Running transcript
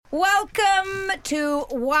Welcome to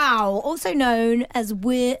Wow, also known as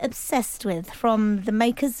We're Obsessed With, from the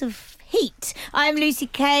makers of Heat. I'm Lucy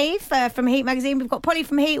Cave from Heat magazine. We've got Polly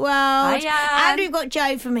from Heat World. Hiya. And we've got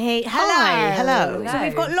Joe from Heat. Hello. Hi, hello. So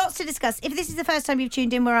we've got lots to discuss. If this is the first time you've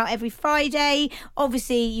tuned in, we're out every Friday.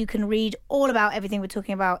 Obviously, you can read all about everything we're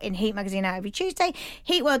talking about in Heat magazine out every Tuesday.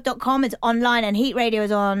 Heatworld.com is online and Heat Radio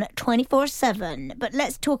is on 24/7. But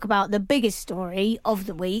let's talk about the biggest story of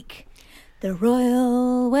the week. The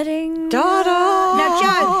royal wedding. Da-da! Now,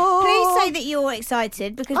 Joe, please say that you're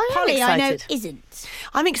excited, because I am Polly, I know, excited. isn't.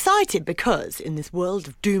 I'm excited because in this world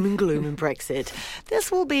of doom and gloom and Brexit,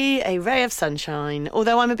 this will be a ray of sunshine.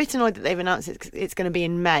 Although I'm a bit annoyed that they've announced it's going to be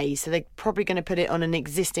in May, so they're probably going to put it on an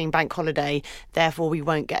existing bank holiday. Therefore, we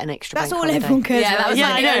won't get an extra That's bank all holiday. everyone cares Yeah, about. that was Yeah,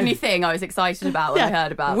 like the I know. only thing I was excited about when I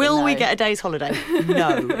heard about it. Will we No. get a day's holiday?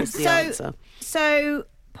 No, is the answer. So,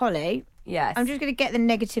 Polly, Yes. I'm just going to get the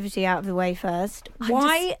negativity out of the way first.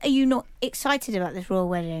 Why are you not excited about this royal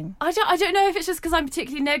wedding? I don't know if it's just because I'm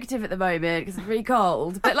particularly negative at the moment because it's really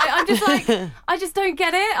cold. But I'm just I just don't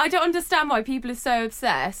get it. I don't understand why people are so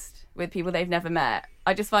obsessed with people they've never met.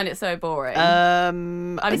 I just find it so boring.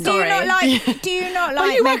 I'm Do sorry. you not like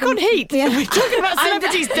Well, you work Megan- on Heat. Yeah. We're talking about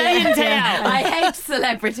celebrities day in, day out. I hate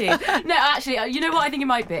celebrities. No, actually, you know what I think it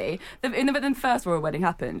might be? When the first royal wedding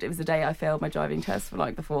happened, it was the day I failed my driving test for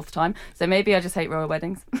the 4th time. So maybe I just hate royal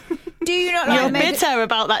weddings. Do you not like You're Megan? bitter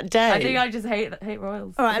about that day. I think I just hate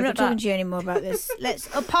royals. All right, I'm because not of talking that. to you anymore about this. Let's,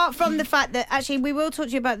 apart from the fact that actually we will talk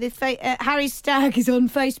to you about this. Harry's stag is on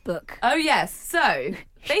Facebook. Oh, yes. So,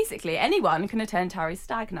 basically, anyone can attend Harry's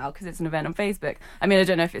stag now because it's an event on Facebook. I mean, I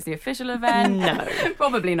don't know if it's the official event. No.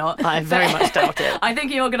 Probably not. I very much doubt it. I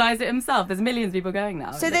think he organised it himself. There's millions of people going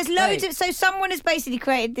now. So It there's looks loads great. of. So someone has basically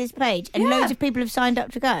created this page, and Yeah. loads of people have signed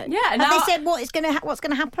up to go. Yeah, Have now- they said what's going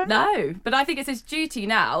to happen? No, but I think it's his duty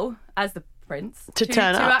now, as the prince, To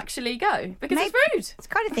turn to up. actually go. Because Maybe- it's rude. It's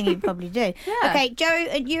the kind of thing you'd probably do. Yeah. Okay, Joe,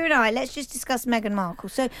 you and I, let's just discuss Megan Markel.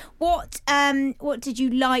 So what did you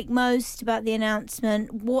like most about the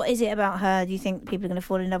announcement? What is it about her do you think people are going to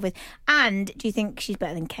fall in love with? And do you think she's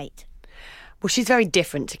better than Kate? Well, she's very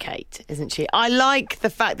different to Kate, isn't she? I like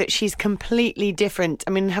the fact that she's completely different.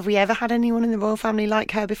 I mean, have we ever had anyone in the royal family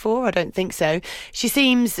like her before? I don't think so. She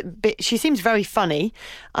seems very funny.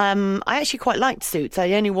 I actually quite liked Suits.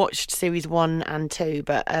 I only watched series 1 and 2,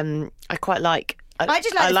 but I quite like. I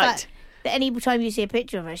just like the fact that any time you see a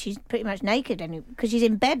picture of her, she's pretty much naked, because she's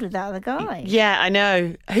in bed with that other guy. Yeah, I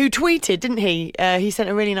know. Who tweeted, didn't he? He sent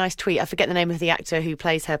a really nice tweet. I forget the name of the actor who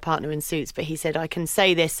plays her partner in Suits, but he said, I can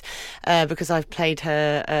say this because I've played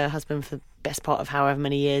her husband for the best part of however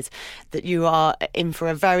many years, that you are in for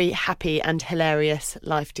a very happy and hilarious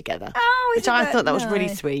life together. Oh, which I thought that was really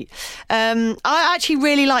sweet. I actually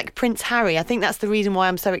really like Prince Harry. I think that's the reason why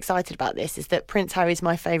I'm so excited about this, is that Prince Harry is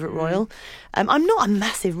my favourite royal. I'm not a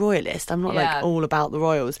massive royalist. I'm not all about the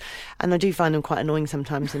royals, and I do find them quite annoying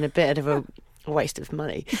sometimes and a bit of a waste of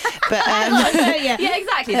money. But Yeah,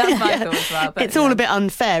 exactly. That's my thought as well. But, it's all a bit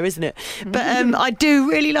unfair, isn't it? But I do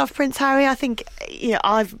really love Prince Harry. I think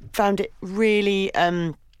I've found it really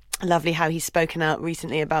lovely how he's spoken out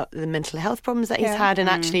recently about the mental health problems that he's had, and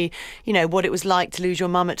actually, what it was like to lose your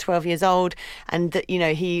mum at 12 years old, and that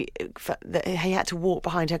he had to walk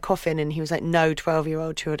behind her coffin, and he was like, no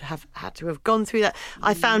 12-year-old should have had to have gone through that.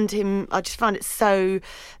 I just found it so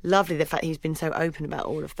lovely, the fact he's been so open about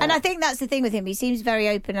all of that. And I think that's the thing with him. He seems very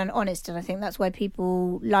open and honest, and I think that's why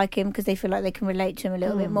people like him, because they feel like they can relate to him a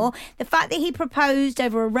little bit more. The fact that he proposed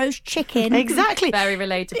over a roast chicken. Exactly. Very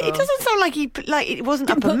relatable. It doesn't sound like it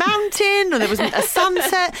wasn't up a mountain or there wasn't a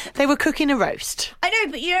sunset. They were cooking a roast. I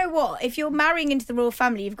know, but you know what? If you're marrying into the royal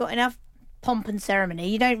family, you've got enough pomp and ceremony.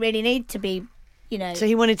 You don't really need to be, So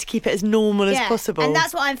he wanted to keep it as normal as possible. And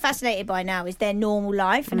that's what I'm fascinated by now, is their normal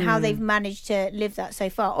life and how they've managed to live that so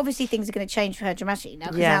far. Obviously, things are going to change for her dramatically now,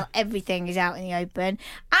 because now everything is out in the open.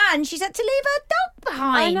 And she's had to leave her dog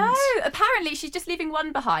behind. I know. Apparently, she's just leaving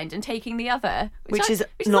one behind and taking the other, which is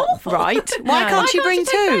not awful. right. Why can't she bring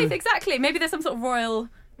take two? both? Exactly. Maybe there's some sort of royal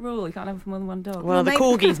rule. You can't have more than one dog. Well, the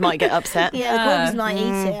corgis might get upset. Yeah, the corgis might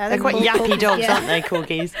eat it. They're quite yappy dogs, aren't they,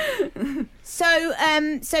 corgis?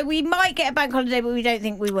 So we might get a bank holiday, but we don't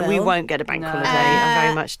think we will. We won't get a bank holiday. I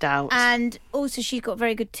very much doubt. And also, she's got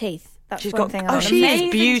very good teeth. That's She's one got. thing. Oh, she is Amazing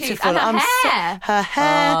beautiful. teeth. And her hair. Her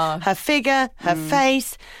hair, her figure, her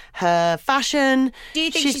face, her fashion. Do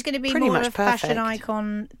you think she's going to be pretty more much of a fashion perfect.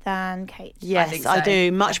 icon than Kate? Yes, think I so,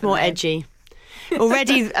 do. Much more definitely. edgy.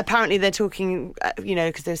 Already, apparently, they're talking,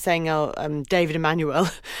 because they're saying, David Emmanuel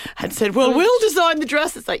had said, well, we'll design the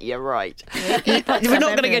dress. It's like, yeah, right. We're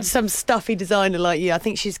not going to go to some stuffy designer like you. I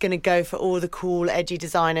think she's going to go for all the cool, edgy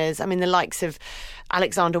designers. I mean, the likes of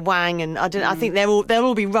Alexander Wang, and I think they'll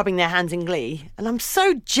all be rubbing their hands in glee. And I'm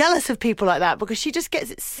so jealous of people like that because she just gets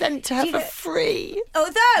it sent to her for free.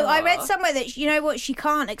 Although I read somewhere that she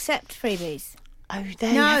can't accept freebies. Oh, they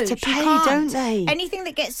have to pay, don't they? Anything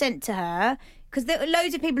that gets sent to her, because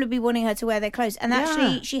loads of people would be wanting her to wear their clothes, and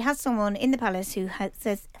actually she has someone in the palace who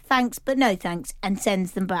says thanks but no thanks and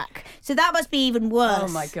sends them back. So that must be even worse. Oh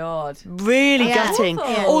my God. Really gutting.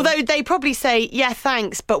 Yeah. Although they probably say, yeah,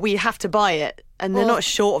 thanks, but we have to buy it. And they're not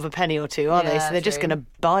short of a penny or two, are they? So they're just going to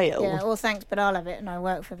buy it all. Yeah, or thanks, but I'll have it, and I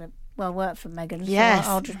work for Megan. Yes.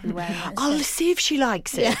 So I'll just be wearing it. I'll see if she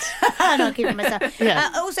likes it. And I'll keep it myself. Yeah.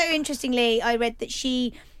 Also, interestingly, I read that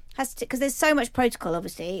she has to, because there's so much protocol,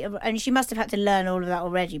 obviously, and she must have had to learn all of that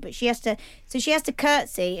already. But she has to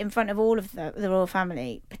curtsy in front of all of the royal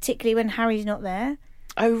family, particularly when Harry's not there.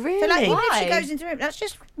 Oh, really? So, like, even if she goes into the room, that's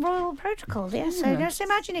just royal protocol, yeah? So just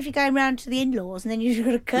imagine if you're going round to the in-laws and then you've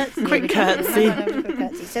got a curtsy. Quick curtsy.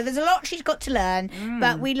 So there's a lot she's got to learn,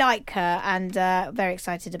 but we like her and very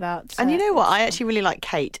excited about... and you know what? I actually really like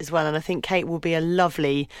Kate as well, and I think Kate will be a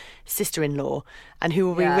lovely sister-in-law and who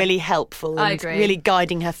will be really helpful and really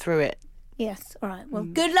guiding her through it. Yes, all right. Well,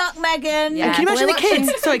 good luck, Megan. Yeah. And can you imagine the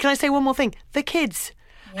kids? Sorry, can I say one more thing? The kids.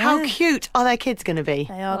 Yeah. How cute are their kids going to be?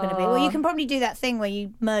 They are going to be. Well, you can probably do that thing where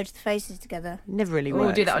you merge the faces together. Never really We'll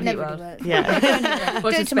works. do that on Never Heat really World. works. Yeah. Do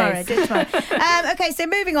it tomorrow. Okay, so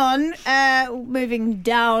moving on, moving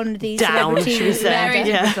down the celebrity should we say? Very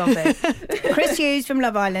different topic. Chris Hughes from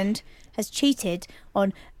Love Island has cheated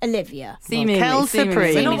on Olivia. Seemingly.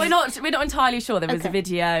 Supreme. We're not entirely sure. There was a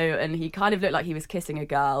video and he kind of looked like he was kissing a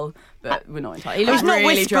girl, but we're not entirely. He's not really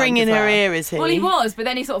whispering drunk in as her well. ear, is he? Well, he was, but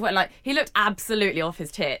then he sort of went like, he looked absolutely off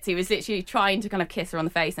his tits. He was literally trying to kind of kiss her on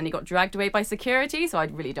the face and he got dragged away by security, so I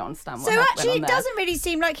really don't understand what So went actually, on it there. doesn't really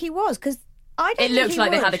seem like he was, because I don't It think looked he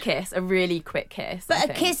like would. they had a kiss, a really quick kiss. But I a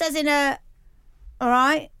think. kiss as in a, all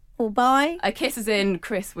right, or bye? A kiss as in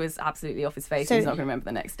Chris was absolutely off his face. So- He's not going to remember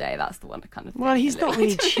the next day. That's the one kind of thing. Well, he's not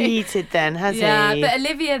really cheated then, has Yeah, he? but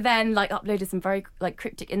Olivia then uploaded some very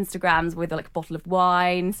cryptic Instagrams with a bottle of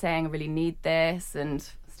wine saying I really need this and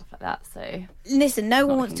stuff like that. So Listen, no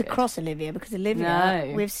one wants to looking good. cross Olivia because Olivia,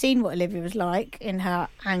 No. we've seen what Olivia was like in her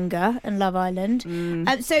anger and Love Island.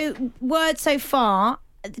 So word so far,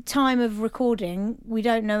 at the time of recording, we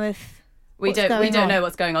don't know if we don't know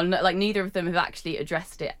what's going on. Like neither of them have actually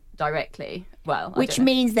addressed it directly. Well, which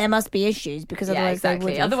means there must be issues because otherwise they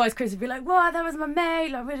would. Otherwise, Chris would be like, "What? That was my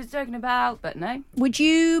mate. Like, we were just joking about." But no. Would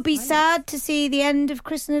you be sad to see the end of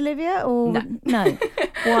Chris and Olivia, or No.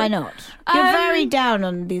 Why not? You're very down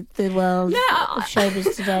on the world of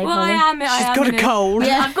showbiz today. Well, Polly. I am. She's got a cold.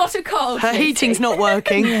 Yeah, I've got a cold. Her heating's not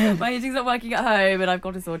working. My heating's not working at home, and I've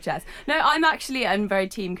got a sore chest. No, I'm very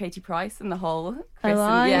team Katie Price and the whole Chris.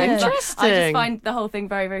 are you? I Interesting. just find the whole thing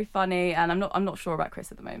very, very funny, and I'm not sure about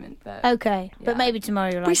Chris at the moment. But Okay, but maybe tomorrow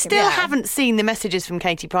you'll like We it. still haven't seen the messages from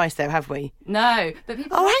Katie Price, though, have we? no, but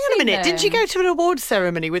people. Oh, have hang on a seen minute. Didn't she them. go to an awards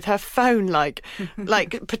ceremony with her phone,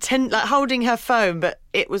 pretend, holding her phone, but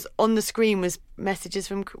it was on the screen was messages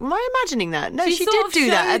from... Am I imagining that? No, she sort did of do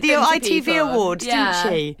that showed at the them to ITV people. Awards, Yeah.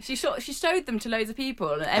 didn't she? She showed them to loads of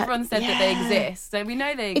people, and everyone said that they exist. So we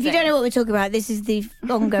know they exist. If you don't know what we're talking about, this is the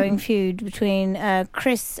ongoing feud between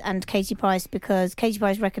Chris and Katie Price, because Katie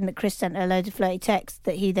Price reckoned that Chris sent her a load of flirty texts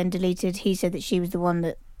that he then deleted. He said that she was the one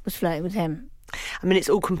that was flirting with him. I mean, it's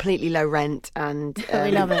all completely low rent and But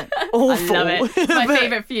we love it. awful. I love it. It's my But-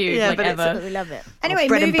 favourite feud yeah, but ever. But we love it. Anyway,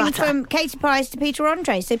 bread and moving butter. from Katie Price to Peter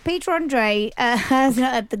Andre. So Peter Andre has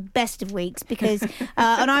had the best of weeks because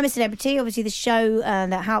on I'm a Celebrity, obviously the show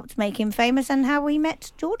that helped make him famous, and how we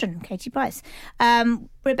met Jordan, Katie Price.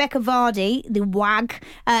 Rebekah Vardy, the wag,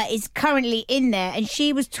 is currently in there, and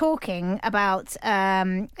she was talking about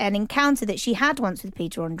an encounter that she had once with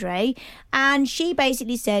Peter Andre, and she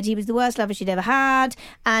basically said he was the worst lover she'd ever had,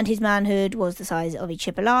 and his manhood was the size of a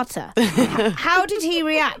chipolata. How did he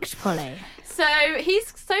react, Polly? So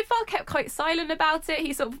he's so far kept quite silent about it.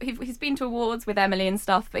 He's been to awards with Emily and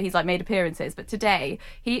stuff, but he's made appearances. But today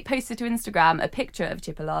he posted to Instagram a picture of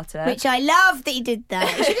chipolata, Which I love that he did that.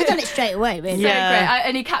 He should have done it straight away, really. so great.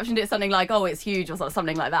 And he captioned it something like, "Oh, it's huge" or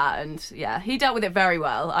something like that. And yeah, he dealt with it very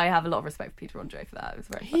well. I have a lot of respect for Peter Andre for that. It was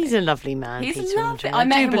very funny. He's a lovely man, He's Peter lovely. Andre. I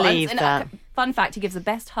met do him believe once. that. And fun fact: he gives the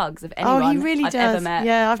best hugs of anyone Oh, he really I've does. ever met.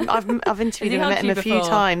 Yeah, I've interviewed him. I met hugged him you a few before?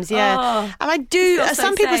 times. Yeah, Oh, and I do. feels so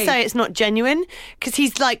Some people safe. say it's not genuine because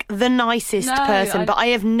he's like the nicest No, person, but I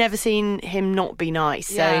have never seen him not be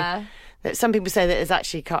nice. Yeah. So that some people say that there's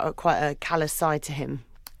actually quite a callous side to him.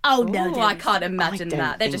 Oh, no. Ooh, I can't imagine I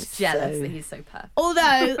that. They're don't just think jealous so. that he's so perfect.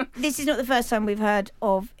 Although, this is not the first time we've heard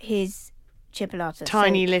of his chipolata.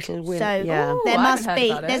 Tiny little Will. So yeah. there I must haven't heard be.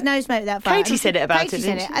 about it. There's no smoke that far. Katie said it about Katie it,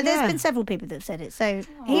 said didn't it. she? And there's Yeah. been several people that have said it. So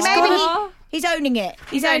Aw. he's owning it.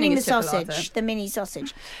 He's owning the his chipolata. sausage, the mini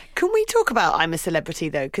sausage. Can we talk about I'm a Celebrity,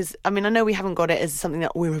 though? Because, I mean, I know we haven't got it as something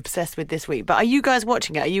that we're obsessed with this week, but are you guys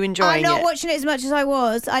watching it? Are you enjoying I'm not it? watching it as much as I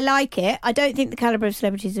was. I like it. I don't think the calibre of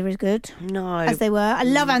celebrities are as good No. as they were. I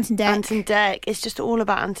love Anton Deck. Anton Deck. It's just all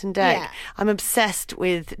about Anton Deck. Yeah. I'm obsessed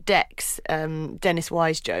with Deck's Dennis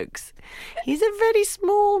Wise jokes. He's a very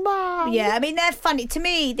small man. Yeah, I mean, they're funny. To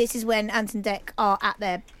me, this is when Anton Deck are at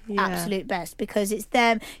their absolute best because it's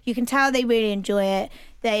them. You can tell they really enjoy it.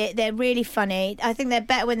 They're really funny. I think they're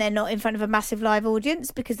better when they're not in front of a massive live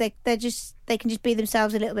audience because they can just be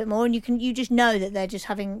themselves a little bit more, and you just know that they're just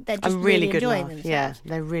A really good enjoying laugh. themselves. Yeah,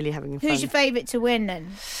 they're really having fun. Who's your favourite to win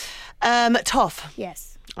then? Toff.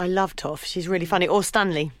 Yes. I love Toff. She's really funny. Or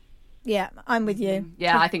Stanley. Yeah, I'm with you.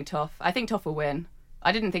 Yeah, I think Toff. I think Toff will win.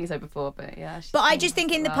 I didn't think so before, but yeah. But I just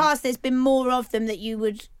think in the past there's been more of them that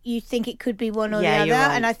you think it could be one or the other, you're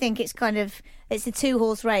right. and I think it's a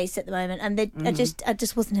 2-horse race at the moment, and I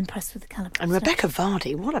just wasn't impressed with the calibre. And Rebekah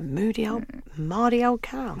Vardy. What a mardy old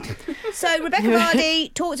cow. So Rebekah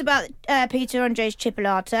Vardy talked about Peter Andre's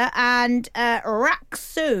chipolata and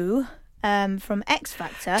Rak-Su from X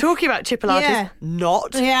Factor. Talking about chipolatas, Yeah.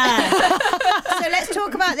 not. Yeah. So let's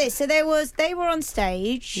talk about this. So they were on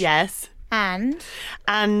stage. Yes. And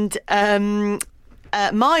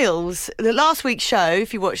Miles, the last week's show,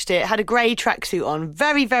 if you watched it, had a grey tracksuit on,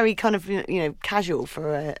 very, very kind of casual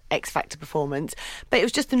for a X Factor performance, but it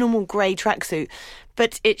was just a normal grey tracksuit.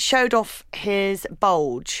 But it showed off his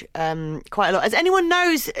bulge quite a lot. As anyone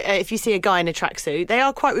knows, if you see a guy in a tracksuit, they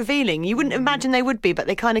are quite revealing. You wouldn't imagine they would be, but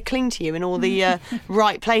they kind of cling to you in all the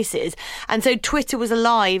right places. And so Twitter was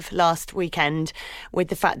alive last weekend with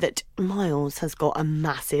the fact that Miles has got a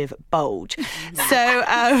massive bulge.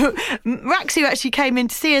 So Rak-Su actually came in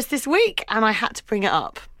to see us this week, and I had to bring it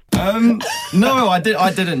up. No, I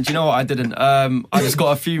didn't. Do you know what? I didn't. I just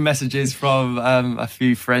got a few messages from a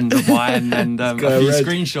few friends of mine and a few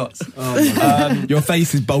screenshots. Oh your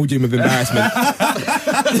face is bulging with embarrassment.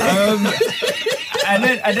 And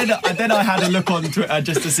then I had a look on Twitter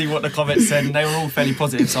just to see what the comments said, and they were all fairly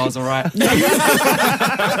positive, so I was all right.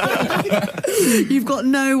 You've got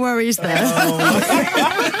no worries there.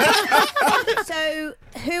 so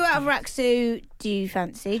who out of Rak-Su do you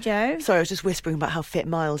fancy, Joe? Sorry, I was just whispering about how fit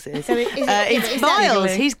Miles is. So is that Miles.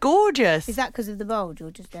 anyway? He's gorgeous. Is that because of the bulge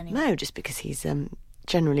or just anyway? No, just because he's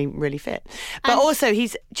generally really fit. But also, do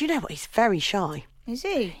you know what? He's very shy. Is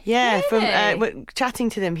he? Yeah, Really? from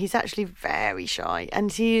chatting to them, he's actually very shy,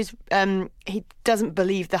 and he doesn't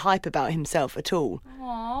believe the hype about himself at all.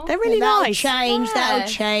 Aww. They're really That'll nice. change. That'll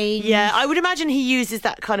change. Yeah, I would imagine he uses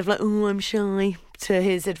that kind of like, oh, I'm shy, to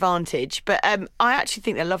his advantage. But I actually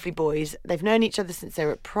think they're lovely boys. They've known each other since they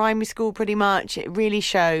were at primary school pretty much. It really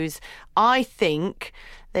shows. I think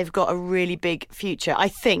they've got a really big future. I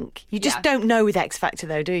think. You just don't know with X Factor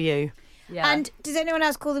though, do you? Yeah. And does anyone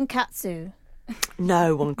else call them Katsu?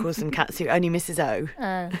 No one calls them Katsu, only Mrs. O.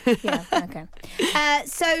 Oh, yeah, okay.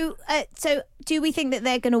 So do we think that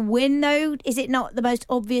they're going to win, though? Is it not the most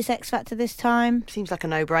obvious X Factor this time? Seems like a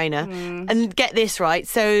no-brainer. And get this right,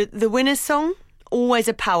 so the winner's song, always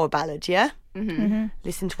a power ballad, yeah? Mm-hmm.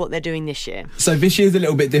 Listen to what they're doing this year. So this year's a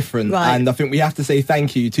little bit different, Right. and I think we have to say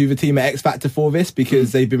thank you to the team at X Factor for this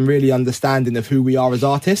because they've been really understanding of who we are as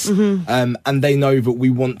artists, and they know that we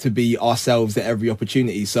want to be ourselves at every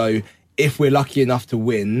opportunity. So if we're lucky enough to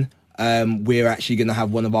win, we're actually going to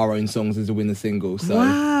have one of our own songs as a winner single. So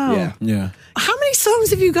Wow. yeah. How many songs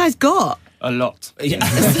have you guys got? A lot.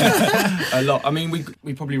 A lot. I mean,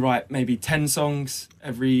 we probably write maybe 10 songs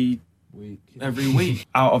every week.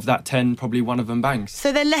 Out of that 10, probably one of them bangs.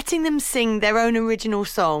 So they're letting them sing their own original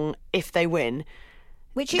song if they win.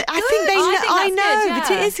 Which is I think they know. I think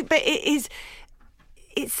know, that's good, but it is.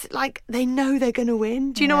 It's like they know they're going to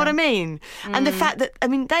win. Do you know what I mean? And the fact that, I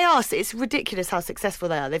mean, it's ridiculous how successful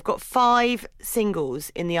they are. They've got 5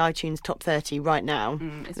 singles in the iTunes top 30 right now.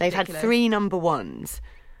 They've had ridiculous. 3 number ones.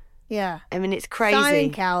 Yeah. I mean, it's crazy.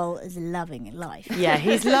 Simon Cowell is loving life. Yeah,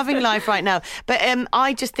 he's loving life right now. But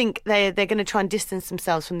I just think they're going to try and distance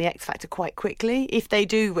themselves from the X Factor quite quickly. If they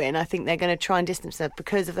do win, I think they're going to try and distance themselves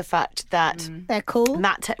because of the fact that They're cool.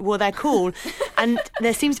 they're cool. And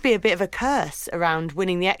there seems to be a bit of a curse around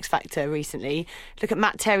winning the X Factor recently. Look at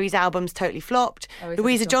Matt Terry's album's totally flopped. he's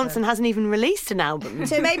Louisa a Johnson hasn't even released an album.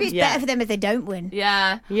 So maybe it's better for them if they don't win.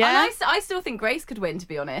 Yeah. Yeah? And I still think Grace could win, to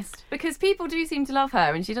be honest, because people do seem to love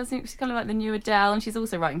her, and she doesn't think she's kind of like the new Adele, and she's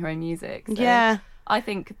also writing her own music. So Yeah. I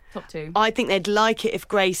think top 2. I think they'd like it if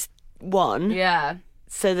Grace won. Yeah.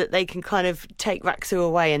 So that they can kind of take Rak-Su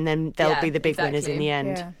away, and then they'll be the big winners in the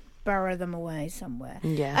end. Yeah. Burrow them away somewhere.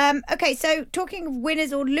 Yeah. Okay, so talking of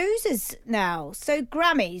winners or losers now. So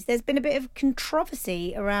Grammys, there's been a bit of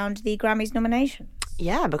controversy around the Grammys nomination.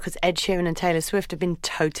 Yeah, because Ed Sheeran and Taylor Swift have been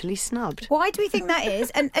totally snubbed. Why do we think that is?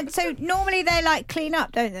 And so normally they like clean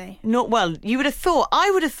up, don't they? Not well. You would have thought. I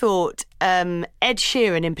would have thought Ed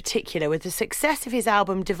Sheeran in particular, with the success of his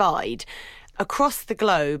album Divide across the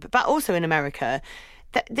globe, but also in America,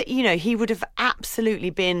 that you know, he would have absolutely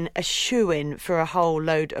been a shoo-in for a whole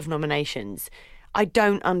load of nominations. I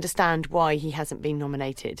don't understand why he hasn't been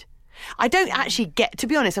nominated. I don't actually get, to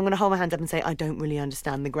be honest, I'm going to hold my hands up and say I don't really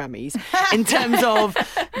understand the Grammys in terms of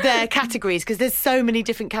their categories, because there's so many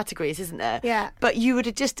different categories, isn't there? Yeah. But you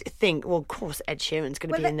would just think, well, of course Ed Sheeran's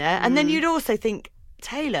going to be in there. And then you'd also think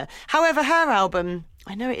Taylor. However, her album,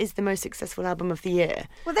 I know it is the most successful album of the year.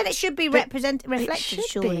 Well, then it should be reflected, It should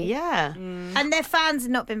surely. be, yeah. And their fans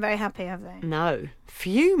have not been very happy, have they? No.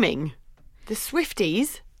 Fuming. The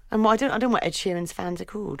Swifties. And I don't know what Ed Sheeran's fans are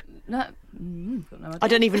called. No, got no idea. I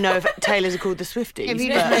don't even know if Taylor's are called the Swifties. Have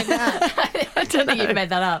you just made that up? I don't think you've made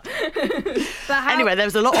that up. But how, Anyway, there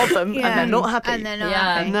was a lot of them, and they're not happy. And they're not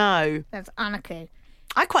Yeah. happy. No. That's anarchy.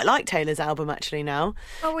 I quite like Taylor's album, actually, now.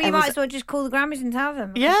 Oh, well, you might as well just call the Grammys and tell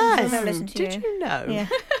them. Yes. They'll listen to Did you know? Yeah.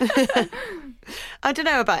 I don't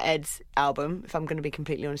know about Ed's album, if I'm going to be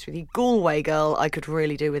completely honest with you. Galway Girl, I could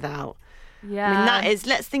really do without. Yeah. I mean, that is,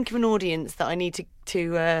 let's think of an audience that I need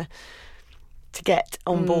to get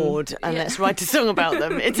on board, and let's write a song about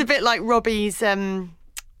them. It's a bit like Robbie's,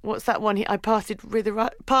 what's that one? I partied with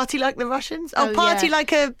Party Like the Russians? Oh, Party yeah.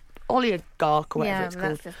 Like a oligarch or whatever it's but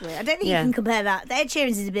called. that's just weird. I don't think Yeah. you can compare that. The Ed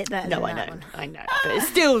Sheeran's is a bit better No, than I that know, one. I know. But it's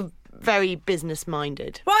still very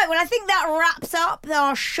business-minded. Right, well, I think that wraps up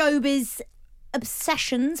our showbiz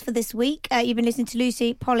obsessions for this week. You've been listening to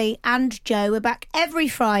Lucy, Polly and Joe. We're back every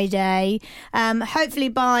Friday. Hopefully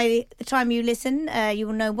by the time you listen, you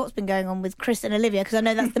will know what's been going on with Chris and Olivia, because I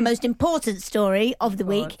know that's the most important story of the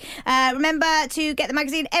week. Remember to get the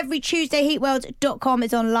magazine every Tuesday. Heatworld.com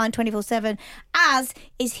is online 24/7, as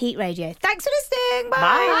is Heat Radio. Thanks for listening. Bye.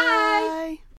 Bye.